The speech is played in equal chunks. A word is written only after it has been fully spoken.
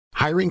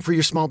Hiring for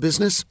your small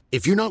business?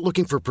 If you're not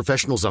looking for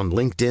professionals on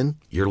LinkedIn,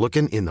 you're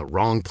looking in the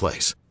wrong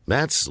place.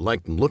 That's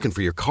like looking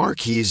for your car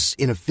keys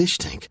in a fish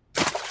tank.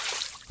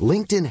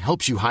 LinkedIn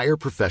helps you hire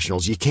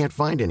professionals you can't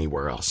find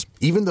anywhere else,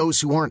 even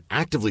those who aren't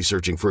actively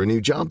searching for a new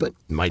job but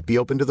might be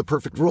open to the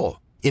perfect role.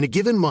 In a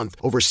given month,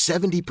 over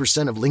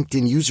 70% of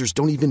LinkedIn users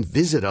don't even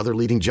visit other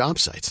leading job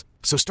sites.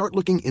 So start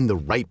looking in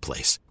the right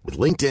place.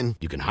 With LinkedIn,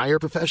 you can hire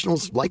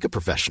professionals like a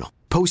professional.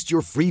 Post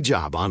your free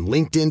job on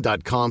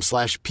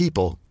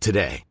linkedin.com/people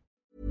today.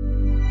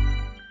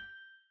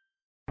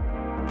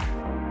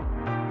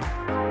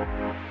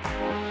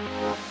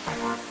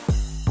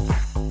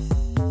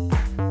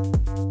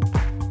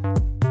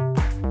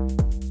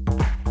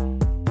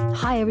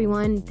 Hi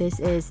everyone, this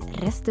is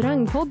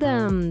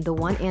Restaurangpodden, the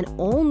one and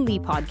only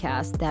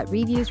podcast that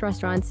reviews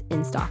restaurants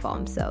in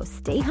Stockholm. So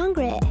stay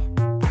hungry!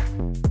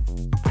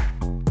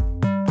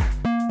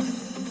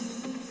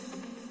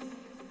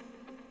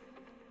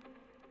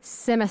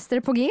 Semester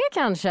på G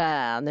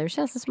kanske? Nu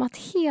känns det som att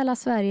hela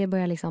Sverige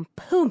börjar liksom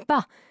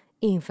pumpa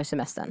inför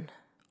semestern.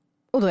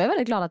 Och då är jag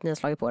väldigt glad att ni har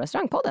slagit på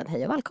Restaurangpodden.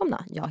 Hej och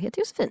välkomna, jag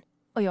heter Josefin.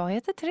 Och jag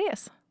heter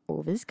Therese.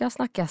 Och vi ska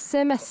snacka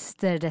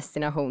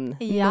semesterdestination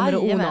nummer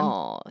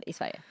uno i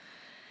Sverige.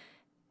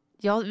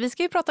 Ja, vi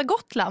ska ju prata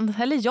Gotland.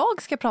 Eller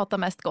jag ska prata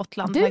mest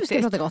Gotland. Du faktiskt.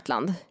 ska prata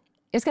Gotland.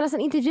 Jag ska nästan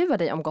intervjua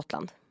dig om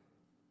Gotland.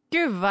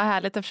 Gud vad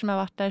härligt eftersom jag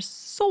har varit där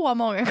så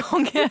många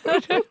gånger.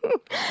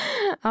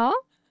 Ja.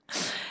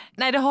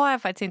 Nej, det har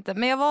jag faktiskt inte.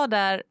 Men jag var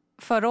där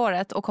förra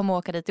året och kommer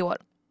åka dit i år.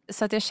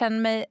 Så att jag känner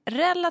mig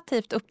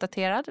relativt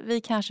uppdaterad.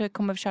 Vi kanske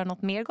kommer att köra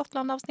något mer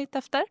Gotland-avsnitt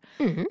efter.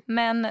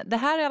 Men det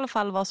här är i alla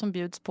fall vad som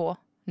bjuds på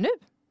nu.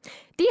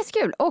 Det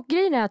är kul. Och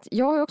grejen är att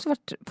jag har också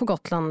varit på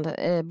Gotland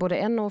både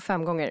 1 och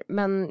 5 gånger.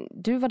 Men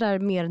du var där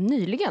mer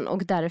nyligen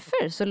och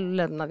därför så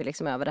lämnar vi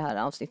liksom över det här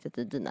avsnittet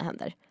i dina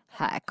händer.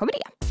 Här kommer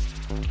det.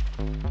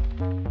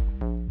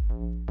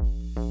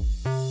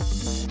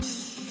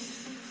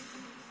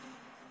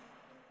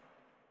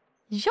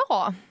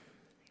 Ja,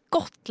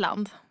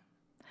 Gotland.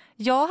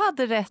 Jag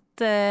hade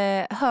rätt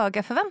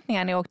höga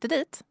förväntningar när jag åkte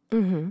dit.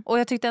 Och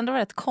jag tyckte ändå det var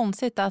rätt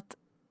konstigt att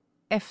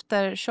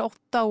efter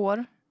 28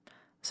 år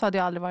så hade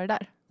jag aldrig varit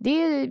där. Det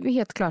är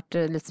helt klart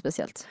lite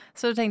speciellt.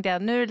 Så då tänkte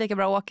jag, nu är det lika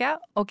bra att åka.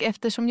 Och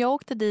eftersom jag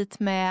åkte dit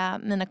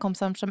med mina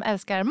kompisar som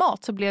älskar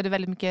mat så blev det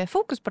väldigt mycket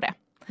fokus på det.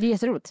 Det är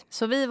jätteroligt.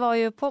 Så vi var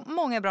ju på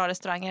många bra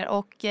restauranger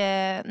och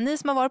ni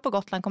som har varit på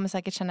Gotland kommer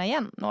säkert känna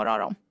igen några av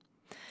dem.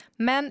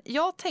 Men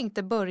jag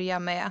tänkte börja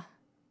med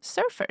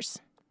Surfers.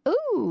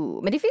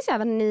 Men det finns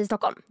även i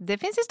Stockholm. Det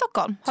finns i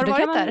Stockholm. Har så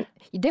du varit där?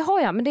 Det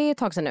har jag, men det är ett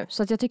tag sedan nu.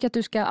 Så att jag tycker att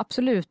du ska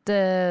absolut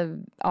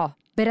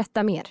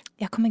berätta mer.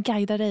 Jag kommer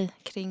guida dig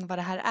kring vad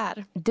det här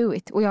är. Do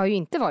it. Och jag har ju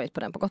inte varit på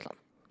den på Gotland.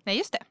 Nej,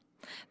 just det.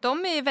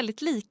 De är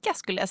väldigt lika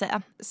skulle jag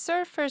säga.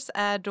 Surfers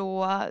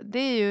det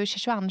är ju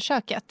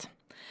Sichuan-köket.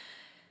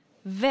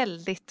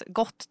 Väldigt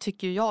gott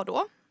tycker jag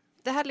då.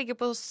 Det här ligger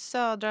på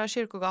Södra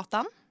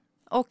Kyrkogatan.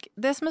 Och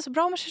det som är så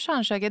bra med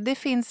Sichuan-köket, det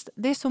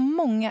är så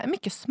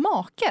mycket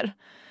smaker.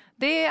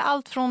 Det är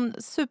allt från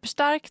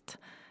superstarkt,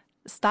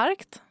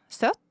 starkt,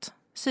 sött,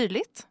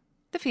 syrligt.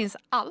 Det finns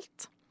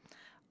allt.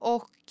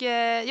 Och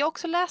jag har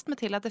också läst mig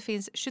till att det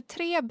finns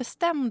 23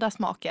 bestämda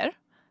smaker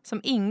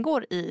som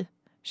ingår i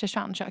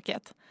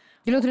Sichuan-köket.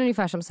 Det låter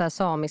ungefär som så här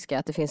samiska,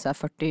 att det finns så här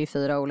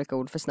 44 olika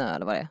ord för snö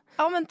eller vad det är.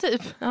 Ja, men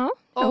typ. Ja,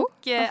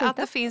 och att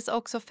det finns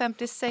också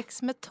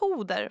 56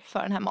 metoder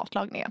för den här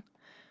matlagningen.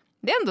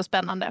 Det är ändå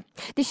spännande.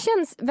 Det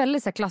känns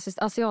väldigt så här klassiskt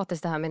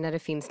asiatiskt det här med när det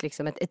finns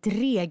liksom ett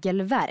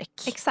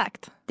regelverk.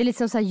 Exakt. Det är lite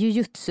som så här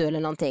jujutsu eller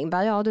någonting.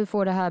 Bara, ja, du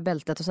får det här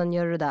bältet och sen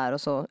gör du det där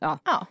och så. Ja.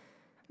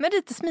 Men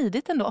lite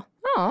smidigt ändå.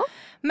 Ja.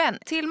 Men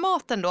till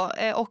maten då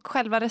och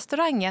själva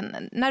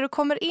restaurangen. När du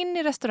kommer in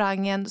i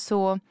restaurangen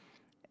så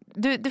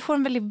du får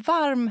en väldigt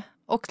varm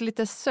och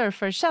lite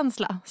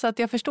surferkänsla. Så att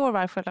jag förstår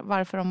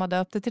varför de har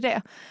döpt det till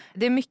det.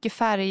 Det är mycket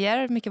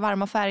färger, mycket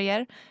varma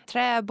färger.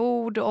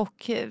 Träbord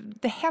och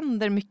det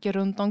händer mycket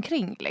runt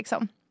omkring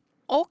liksom.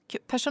 Och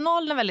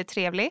personalen är väldigt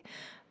trevlig.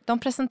 De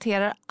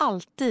presenterar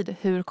alltid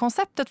hur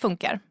konceptet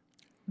funkar.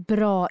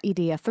 Bra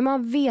idé, för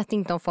man vet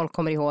inte om folk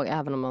kommer ihåg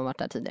även om de har varit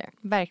där tidigare.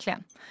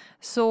 Verkligen.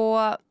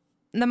 Så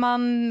när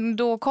man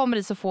då kommer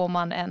dit så får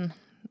man en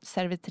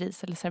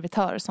servitris eller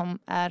servitör som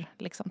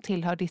liksom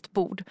tillhör ditt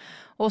bord.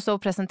 Och så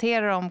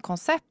presenterar de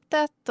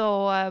konceptet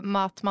och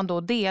att man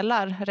då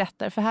delar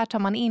rätter. För här tar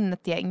man in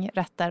ett gäng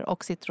rätter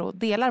och sitter och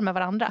delar med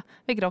varandra.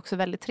 Vilket är också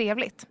väldigt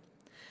trevligt.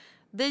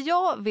 Det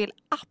jag vill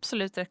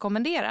absolut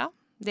rekommendera,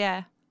 det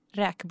är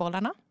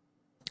räkbollarna.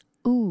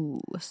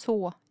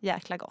 Så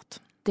jäkla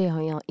gott. Det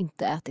har jag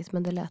inte ätit,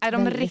 men det lät de är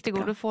väldigt riktigt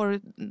bra. goda.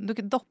 Du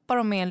doppar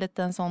dem med en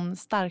liten sån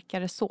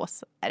starkare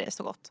sås. Är det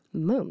så gott?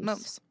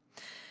 Mums.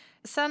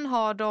 Sen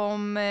har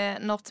de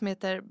något som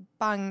heter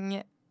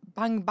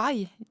Bang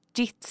Bai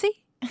Jitsi.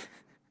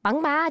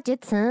 Bang Bai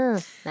Jitsi.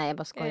 Nej, jag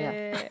bara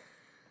skojar.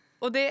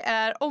 Och det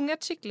är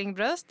ångat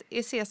kycklingbröst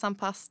i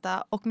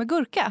sesampasta och med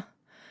gurka.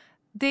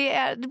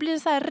 Det blir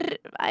så här,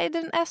 nej,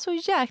 den är så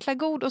jäkla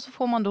god och så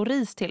får man då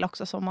ris till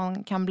också som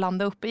man kan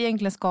blanda upp.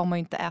 Egentligen ska man ju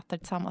inte äta det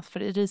tillsammans för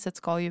riset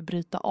ska ju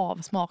bryta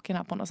av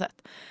smakerna på något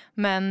sätt.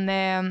 Men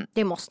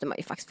det måste man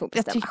ju faktiskt få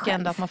bestämma jag tycker själv.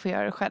 ändå att man får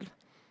göra det själv.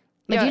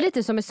 Men det är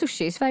lite som med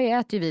sushi. I Sverige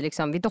äter ju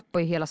vi doppar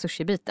ju hela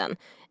sushi-biten.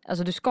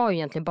 Alltså du ska ju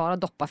egentligen bara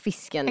doppa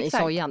fisken i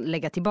sojan,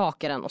 lägga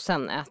tillbaka den och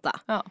sen äta.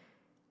 Ja.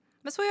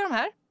 Men så gör de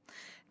här.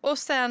 Och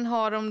sen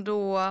har de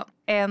då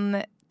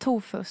en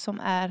tofu som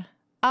är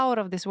out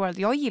of this world.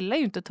 Jag gillar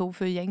ju inte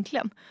tofu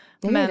egentligen.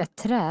 Den är rätt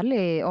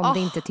trälig om det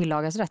inte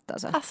tillagas rätt.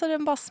 Alltså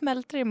den bara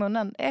smälter i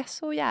munnen. Det är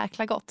så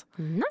jäkla gott.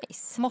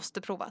 Nice.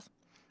 Måste provas.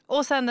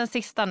 Och sen den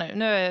sista nu.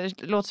 Nu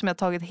låter som jag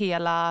tagit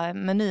hela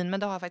menyn, men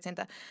det har jag faktiskt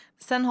inte.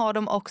 Sen har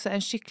de också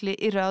en kyckling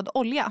i röd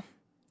olja.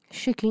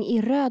 Kyckling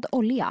i röd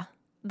olja?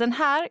 Den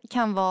här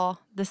kan vara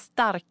det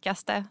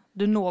starkaste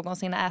du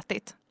någonsin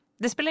ätit.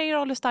 Det spelar ingen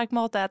roll hur stark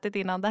mat du ätit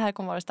innan. Det här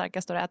kommer vara det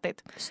starkaste du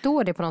ätit.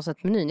 Står det på något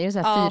sätt menyn? Är det så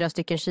här 4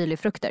 stycken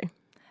chilifrukter?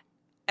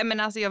 Men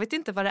alltså jag vet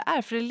inte vad det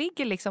är. För det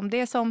ligger liksom, det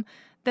är som,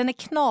 den är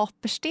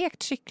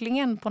knaperstekt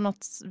kycklingen på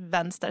något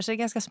vänster. Så det är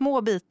ganska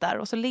små bitar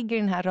och så ligger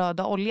den här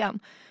röda oljan.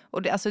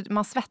 Och det, alltså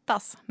man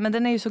svettas. Men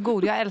den är ju så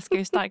god, jag älskar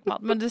ju stark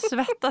mat. Men du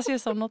svettas ju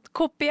som något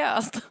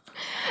kopiöst.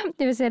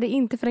 Det vill säga det är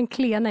inte för den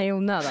klena i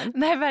onödan.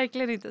 Nej,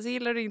 verkligen inte. Så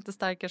gillar du inte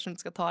starkare som du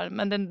ska ta den.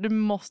 Men du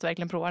måste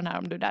verkligen prova den här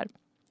om du är där.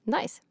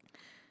 Nice.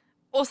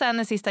 Och sen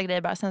en sista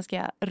grej bara, sen ska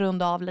jag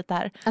runda av lite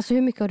här. Alltså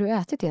hur mycket har du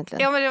ätit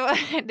egentligen? Ja,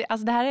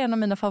 men det här är en av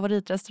mina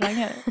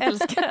favoritrestauranger.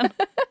 Älskar den.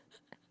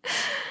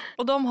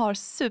 Och de har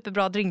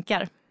superbra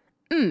drinkar.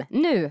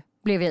 Nu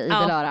blev jag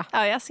idel öra.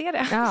 Ja, jag ser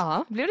det.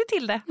 Ja. Blev det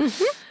till det.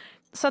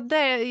 Så att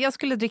jag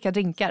skulle dricka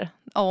drinkar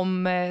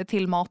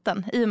till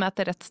maten. I och med att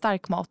det är rätt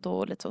stark mat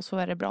och lite så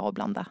är det bra att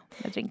blanda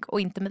med drink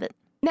och inte med vin.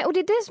 Nej, och det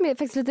är det som är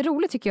faktiskt lite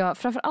roligt tycker jag.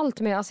 Framförallt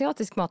med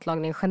asiatisk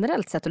matlagning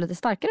generellt sett och lite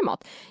starkare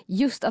mat.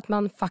 Just att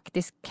man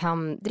faktiskt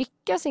kan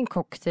dricka sin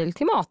cocktail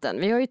till maten.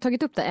 Vi har ju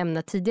tagit upp det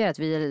ämnet tidigare att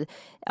vi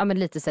är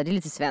lite så här, det är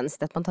lite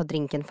svenskt att man tar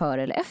drinken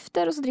före eller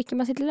efter och så dricker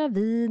man sitt lilla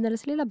vin eller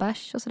sitt lilla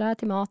bärs och sådär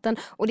till maten.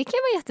 Och det kan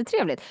vara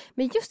jättetrevligt.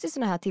 Men just i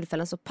sådana här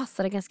tillfällen så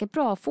passar det ganska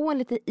bra att få en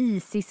lite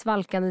isig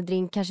svalkande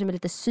drink, kanske med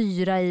lite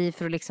syra i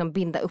för att liksom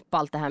binda upp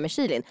allt det här med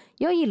chilin.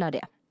 Jag gillar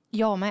det.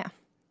 Jag med.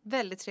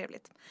 Väldigt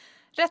trevligt.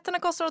 Rätterna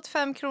kostar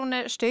 85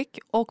 kronor styck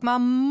och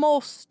man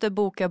måste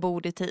boka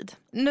bord i tid.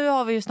 Nu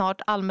har vi ju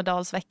snart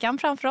Almedalsveckan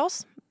framför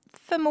oss.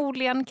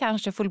 Förmodligen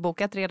kanske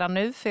fullbokat redan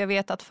nu för jag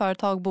vet att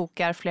företag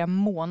bokar flera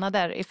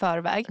månader i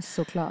förväg.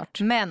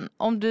 Såklart. Men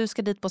om du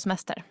ska dit på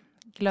semester,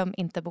 glöm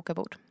inte boka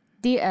bord.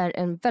 Det är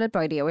en väldigt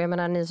bra idé och jag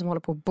menar ni som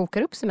håller på att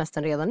boka upp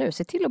semestern redan nu,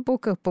 se till att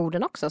boka upp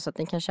borden också så att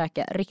ni kan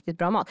käka riktigt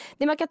bra mat.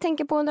 Det man kan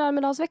tänka på under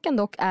Almedalsveckan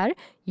dock är,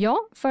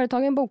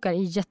 företagen bokar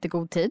i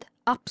jättegod tid,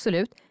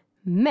 absolut.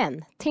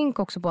 Men tänk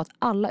också på att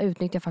alla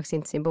utnyttjar faktiskt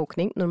inte sin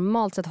bokning.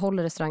 Normalt sett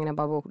håller restaurangerna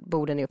bara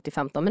borden i upp till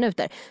 15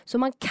 minuter. Så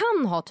man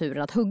kan ha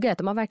turen att hugga ett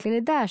om man verkligen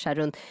är där så här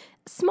runt.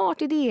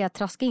 Smart idé att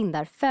traska in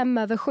där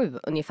 5:07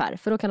 ungefär.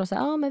 För då kan de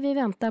säga, men vi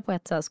väntar på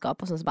ett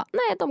sällskap. Och sen så bara,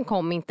 nej de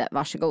kom inte,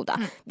 varsågoda.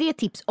 Det är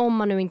tips om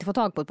man nu inte får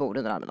tag på ett bord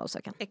under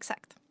Almedalsveckan.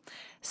 Exakt.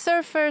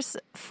 Surfers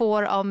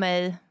får av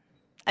mig,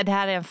 det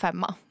här är en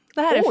 5.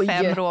 Det här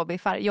är 5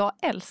 råbiffar. Jag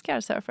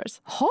älskar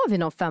Surfers. Har vi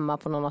någon 5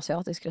 på någon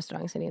asiatisk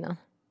restaurang sen innan?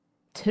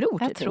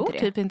 Jag tror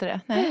typ inte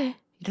det. Nej.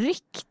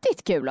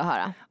 Riktigt kul att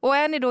höra. Och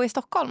är ni då i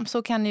Stockholm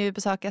så kan ni ju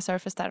besöka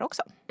Surfers där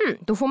också.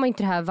 Då får man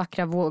inte det här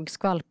vackra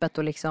vågskvalpet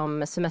och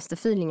liksom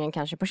semesterfeelingen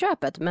kanske på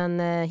köpet. Men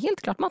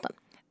helt klart maten.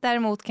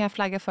 Däremot kan jag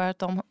flagga för att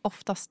de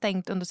ofta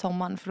stängt under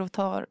sommaren för att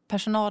ta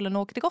personalen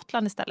och åker till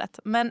Gotland istället.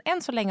 Men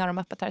än så länge har de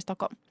öppet här i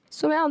Stockholm.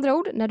 Så med andra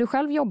ord, när du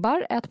själv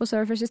jobbar, ät på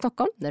Surfers i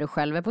Stockholm. När du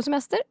själv är på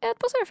semester, ät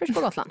på Surfers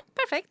på Gotland.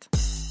 Perfekt.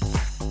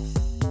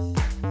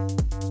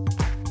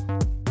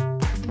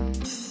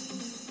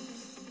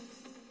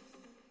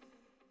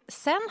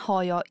 Sen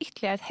har jag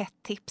ytterligare ett hett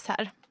tips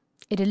här.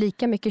 Är det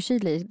lika mycket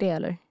chili i det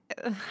eller?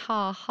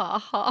 Ha.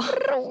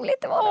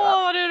 Roligt det var det.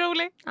 Vad du är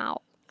rolig.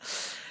 Ja.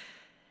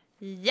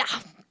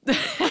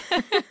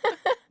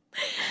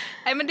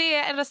 Nej, men det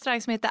är en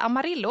restaurang som heter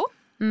Amarillo.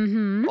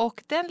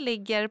 Och den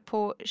ligger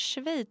på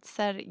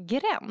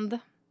Schweizergränd.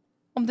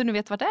 Om du nu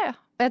vet vad det är.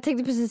 Jag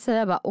tänkte precis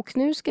säga och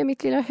nu ska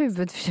mitt lilla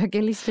huvud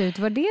försöka lista ut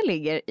var det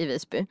ligger i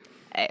Visby.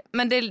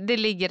 Men det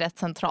ligger rätt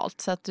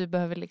centralt så att du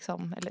behöver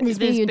liksom...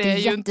 Visby är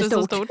ju inte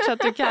så stort så att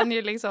du kan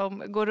ju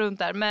liksom gå runt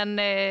där. Men,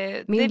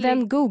 min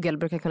vän Google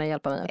brukar kunna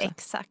hjälpa mig också.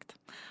 Exakt.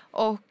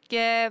 Och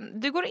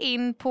du går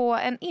in på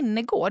en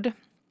innergård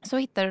så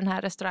hittar du den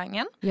här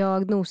restaurangen.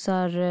 Jag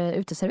nosar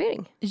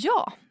uteservering.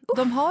 Ja,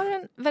 de har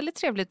en väldigt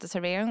trevlig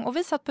uteservering och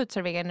vi satt på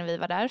uteserveringen när vi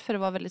var där för det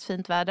var väldigt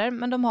fint väder.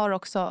 Men de har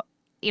också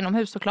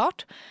inomhus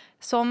såklart.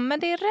 Men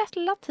det är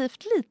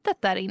relativt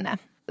litet där inne.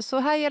 Så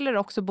här gäller det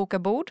också att boka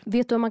bord.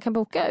 Vet du om man kan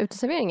boka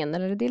uteserveringen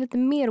eller det är lite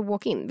mer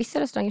walk-in? Vissa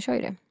restauranger kör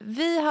ju det.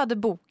 Vi hade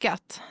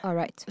bokat. All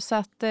right. Så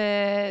att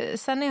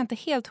sen är jag inte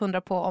helt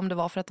 100 på om det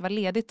var för att det var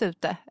ledigt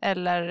ute.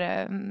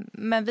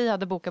 Men vi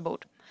hade bokat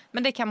bord.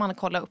 Men det kan man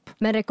kolla upp.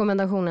 Men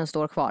rekommendationen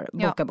står kvar.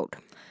 Boka bord.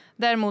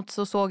 Däremot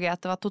så såg jag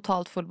att det var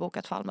totalt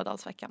fullbokat för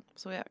Almedalsveckan.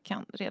 Så jag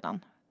kan redan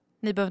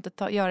Ni behöver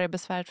inte göra er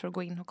besvär för att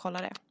gå in och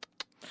kolla det.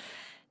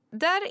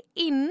 Där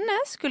inne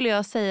skulle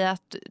jag säga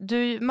att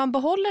man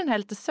behåller den här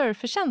lite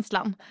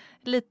surferkänslan.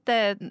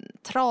 Lite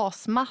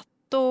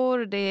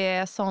trasmattor, det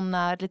är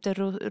såna lite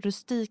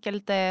rustika,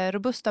 lite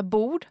robusta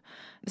bord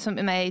som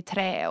är med i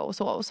trä och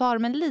så. Och så har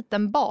de en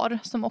liten bar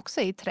som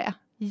också är i trä.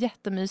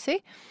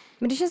 Jättemysig.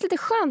 Men det känns lite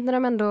skönt när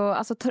de ändå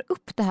alltså, tar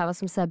upp det här vad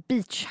som säger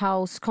beach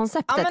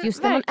house-konceptet. Ja,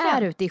 just när man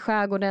är ute i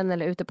skärgården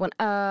eller ute på en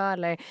ö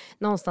eller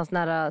någonstans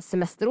nära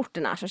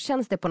semesterorterna så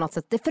känns det på något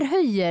sätt, det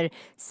förhöjer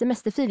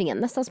semesterfeelingen.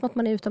 Nästan som att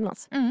man är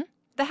utomlands.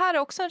 Det här är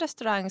också en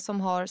restaurang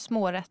som har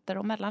smårätter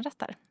och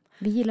mellanrätter.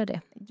 Vi gillar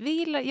det.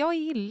 Jag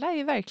gillar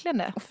ju verkligen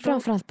det. Och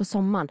framförallt på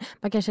sommaren.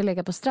 Man kanske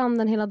lägger på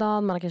stranden hela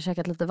dagen. Man har kanske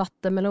käkat lite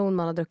vattenmelon.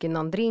 Man har druckit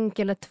någon drink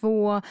eller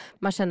 2.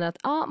 Man känner att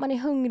man är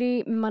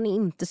hungrig. Men man är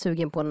inte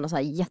sugen på någon så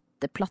här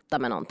jätteplatta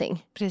med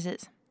någonting.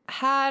 Precis.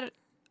 Här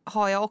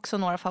har jag också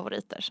några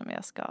favoriter som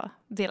jag ska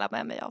dela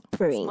med mig av.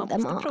 Bring som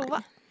them man måste on.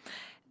 prova.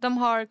 De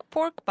har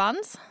pork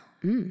buns.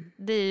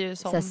 Det är ju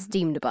som... Så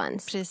steamed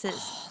buns.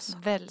 Precis.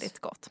 Väldigt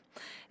gott.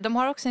 De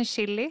har också en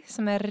chili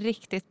som är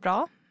riktigt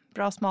bra.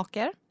 Bra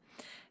smaker.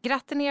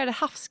 Gratinerade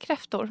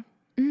havskräftor.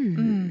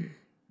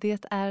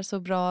 Det är så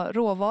bra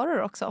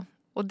råvaror också.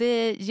 Och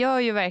det gör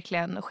ju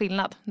verkligen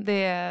skillnad.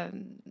 Det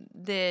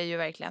är ju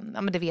verkligen,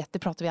 ja men det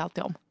pratar vi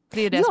alltid om. Det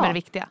är ju det som är det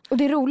viktiga. Och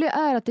det roliga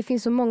är att det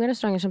finns så många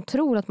restauranger som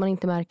tror att man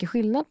inte märker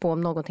skillnad på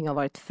om någonting har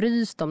varit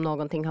fryst, om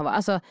någonting har varit,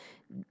 alltså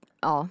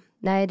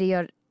det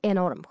gör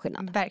enorm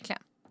skillnad.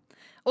 Verkligen.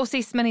 Och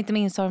sist men inte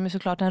minst har de ju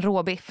såklart en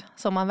råbiff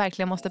som man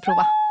verkligen måste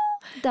prova.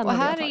 Och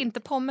här är inte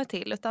pommes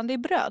till utan det är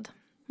bröd.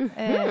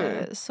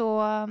 Så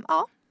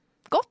ja,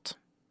 gott.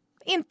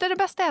 Inte det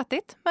bästa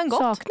ätit, men gott.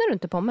 Saknar du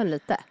inte pommen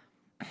lite?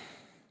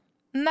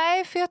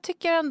 Nej, för jag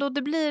tycker ändå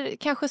det blir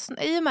kanske,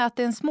 i och med att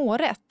det är en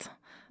smårätt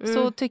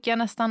så tycker jag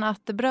nästan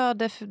att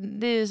brödet,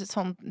 det är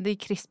sånt, det är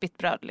krispigt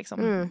bröd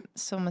liksom,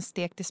 som är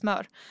stekt i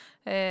smör.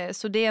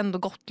 Så det är ändå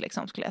gott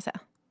liksom, skulle jag säga.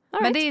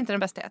 Right. Men det är inte den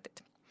bästa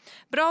ätit.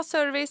 Bra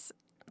service,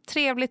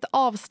 trevligt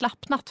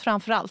avslappnat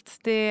framförallt.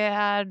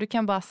 Du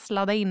kan bara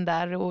sladda in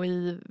där och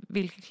i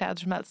vilka kläder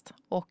som helst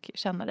och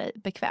känna dig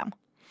bekväm.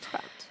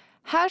 Skönt.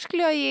 Här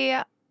skulle jag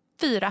ge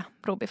 4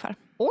 råbiffar.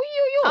 Oj.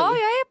 Ja, jag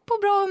är på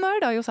bra humör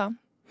idag, Jossan.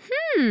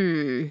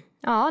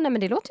 Ja, nej,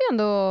 men det låter ju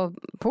ändå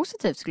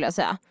positivt skulle jag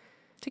säga.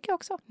 Tycker jag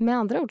också. Med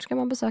andra ord ska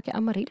man besöka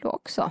Amarillo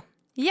också.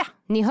 Ja,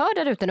 Ni hör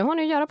där ute, nu har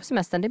ni att göra på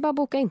semestern. Det är bara att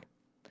boka in.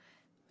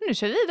 nu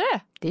kör vi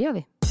vidare. Det gör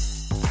vi.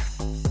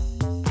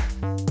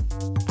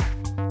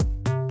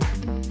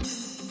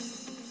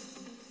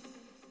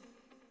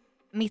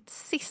 Mitt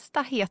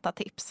sista heta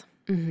tips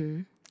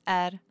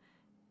är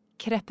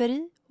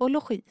crêperie och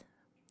logis.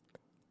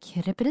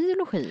 Crêperie och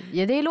logis.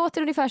 Ja, det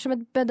låter ungefär som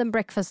ett bed and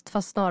breakfast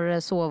fast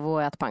snarare sov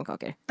och ät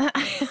pannkakor.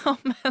 Ja,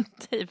 men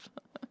typ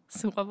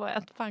sova och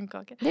ät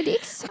pannkakor. Det är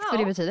exakt vad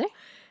det betyder.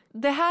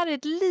 Det här är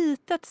ett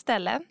litet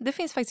ställe. Det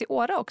finns faktiskt i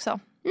Åre också.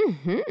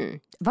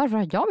 Varför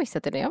har jag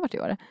missat det när jag har varit i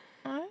Åre?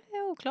 Ja, det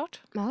är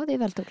oklart. Ja, det är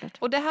väldigt oklart.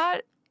 Och det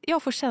här,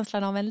 jag får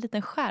känslan av en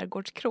liten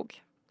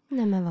skärgårdskrog.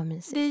 Nej men vad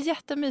mysigt. Det är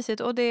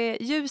jättemysigt och det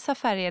är ljusa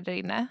färger där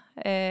inne.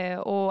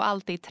 Och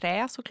allt i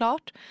trä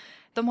såklart.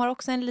 De har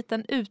också en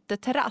liten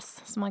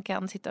uteterrass som man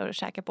kan sitta och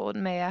käka på.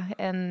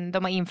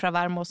 De har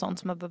infravärme och sånt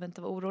så man behöver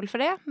inte vara orolig för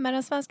det med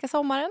den svenska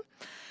sommaren.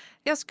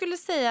 Jag skulle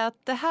säga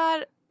att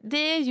det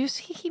är ju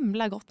så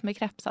himla gott med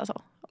crepes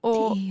alltså.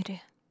 Och, det är ju det.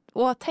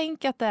 Och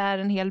tänk att det är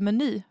en hel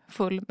meny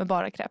full med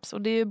bara crepes.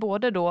 Och det är ju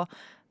både då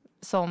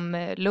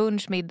som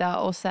lunch, middag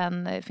och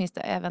sen finns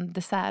det även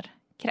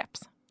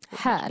dessertcrepes.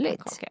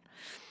 Härligt.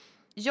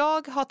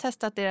 Jag har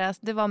testat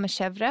det var med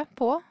chèvre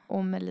på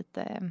och med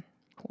lite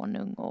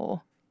honung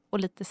och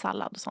lite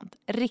sallad och sånt.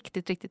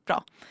 Riktigt, riktigt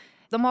bra.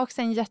 De har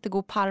också en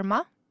jättegod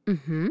parma.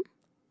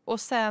 Och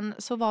sen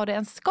så var det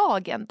en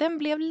skagen. Den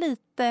blev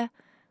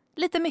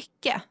lite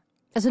mycket.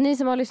 Alltså ni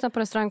som har lyssnat på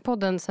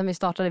restaurangpodden sen vi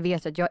startade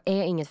vet att jag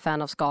är inget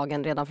fan av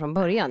skagen redan från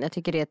början. Jag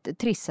tycker det är ett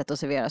trist sätt att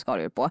servera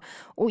skaldjur på.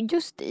 Och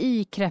just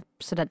i crepe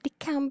sådär, det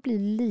kan bli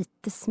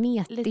lite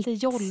smetigt. Lite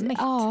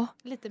jolmigt. Ja.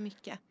 Lite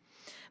mycket.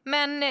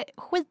 Men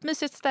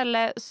skitmysigt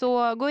ställe,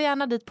 så gå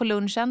gärna dit på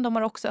lunchen. De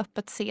har också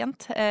öppet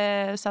sent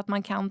så att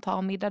man kan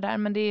ta middag där.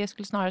 Men det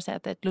skulle snarare säga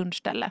att det är ett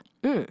lunchställe.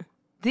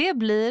 Det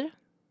blir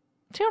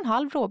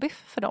 3,5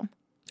 råbiff för dem.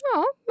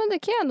 Ja, men det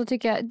kan jag ändå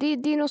tycka.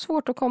 Det är nog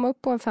svårt att komma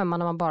upp på en 5 när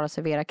man bara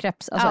serverar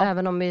crepes. Alltså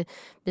även om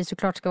vi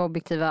såklart ska vara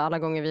objektiva alla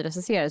gånger vi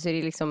recenserar så är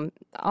det liksom,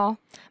 ja.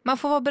 Man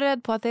får vara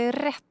beredd på att det är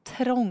rätt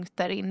trångt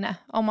där inne.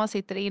 Om man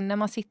sitter inne,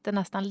 man sitter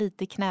nästan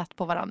lite i knät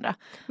på varandra.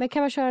 Men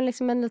kan man köra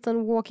liksom en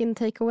liten walk-in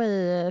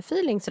take-away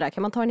feeling sådär?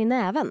 Kan man ta den i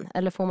näven?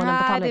 Eller får man den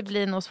på tallrik? Nej, det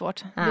blir nog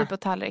svårt. Det blir på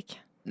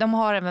tallrik. De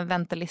har även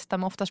väntelista,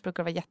 men oftast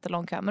brukar det vara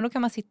jättelång kö. Men då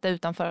kan man sitta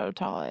utanför och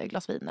ta ett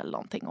glas vin eller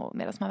någonting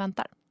medan man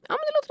väntar. Ja, men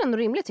det låter ändå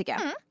rimligt tycker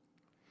jag.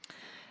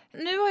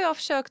 Nu har jag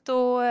försökt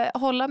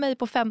att hålla mig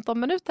på 15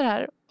 minuter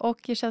här och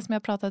det känns som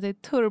jag pratat i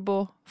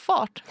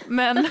turbofart.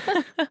 Men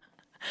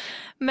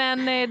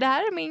det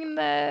här är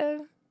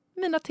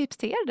mina tips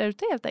till er där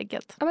ute helt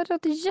enkelt. Ja, men det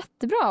låter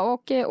jättebra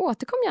och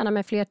återkom gärna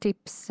med fler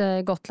tips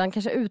Gotland,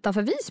 kanske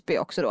utanför Visby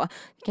också då.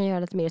 Vi kan göra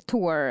lite mer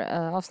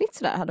tour-avsnitt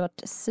sådär, hade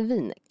varit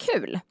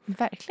svinkul.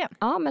 Verkligen.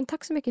 Ja, men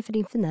tack så mycket för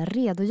din fina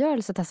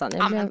redogörelse, Tessan.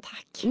 Men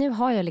tack. Nu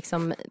har jag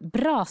liksom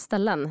bra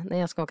ställen när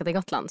jag ska åka till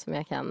Gotland som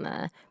jag kan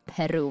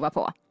prova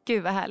på.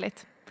 Gud vad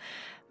härligt.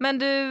 Men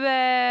du,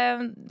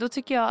 då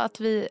tycker jag att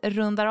vi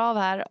rundar av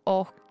här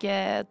och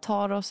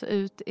tar oss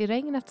ut i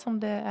regnet som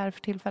det är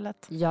för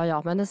tillfället.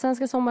 Ja, men den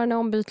svenska sommaren är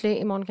ombytlig.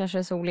 Imorgon kanske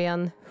är sol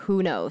igen. Who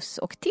knows?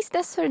 Och tills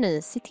dess,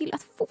 hörni, se till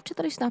att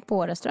fortsätta lyssna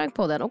på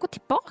Restaurangpodden och gå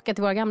tillbaka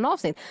till våra gamla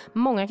avsnitt.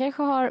 Många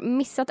kanske har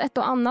missat ett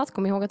och annat.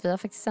 Kom ihåg att vi har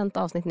faktiskt sänt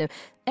avsnitt nu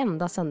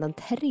ända sedan den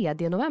 3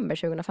 november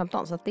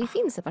 2015. Så att det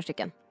finns ett par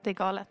stycken. Det är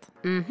galet.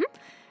 Mhm.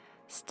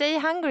 Stay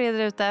hungry där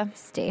ute.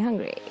 Stay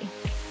hungry.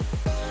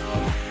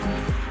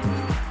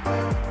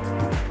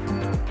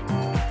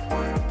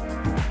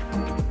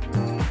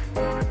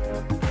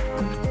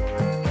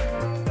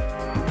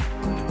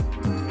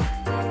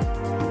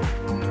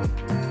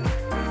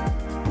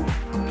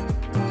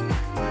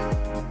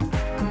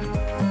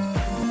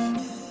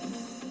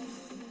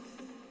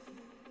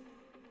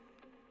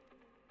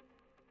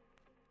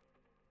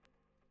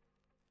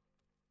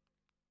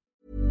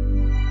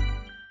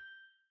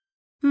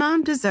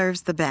 Mom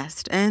deserves the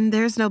best, and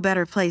there's no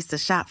better place to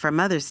shop for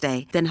Mother's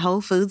Day than Whole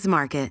Foods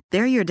Market.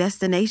 They're your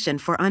destination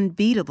for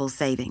unbeatable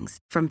savings,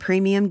 from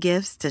premium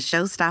gifts to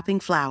show-stopping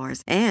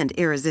flowers and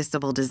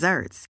irresistible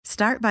desserts.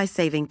 Start by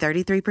saving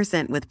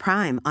 33% with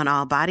Prime on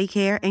all body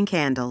care and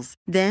candles.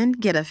 Then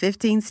get a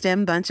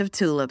 15-stem bunch of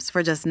tulips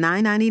for just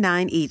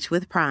 $9.99 each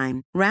with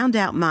Prime. Round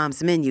out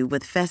Mom's menu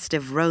with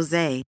festive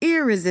rosé,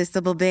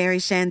 irresistible berry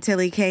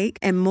chantilly cake,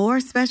 and more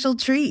special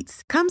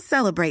treats. Come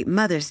celebrate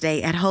Mother's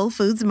Day at Whole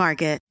Foods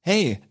Market.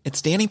 Hey,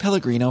 it's Danny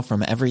Pellegrino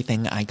from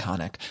Everything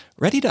Iconic.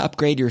 Ready to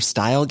upgrade your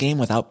style game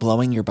without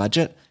blowing your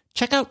budget?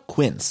 Check out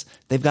Quince.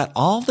 They've got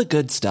all the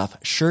good stuff,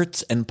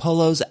 shirts and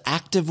polos,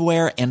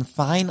 activewear, and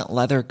fine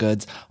leather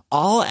goods,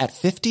 all at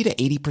 50 to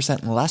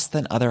 80% less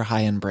than other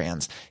high-end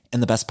brands.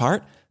 And the best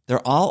part?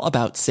 They're all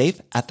about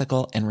safe,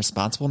 ethical, and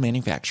responsible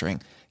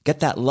manufacturing. Get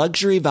that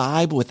luxury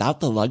vibe without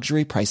the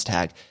luxury price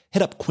tag.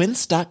 Hit up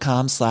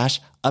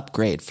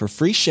quince.com/upgrade for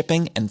free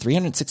shipping and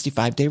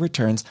 365-day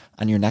returns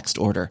on your next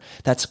order.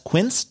 That's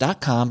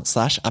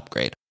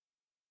quince.com/upgrade.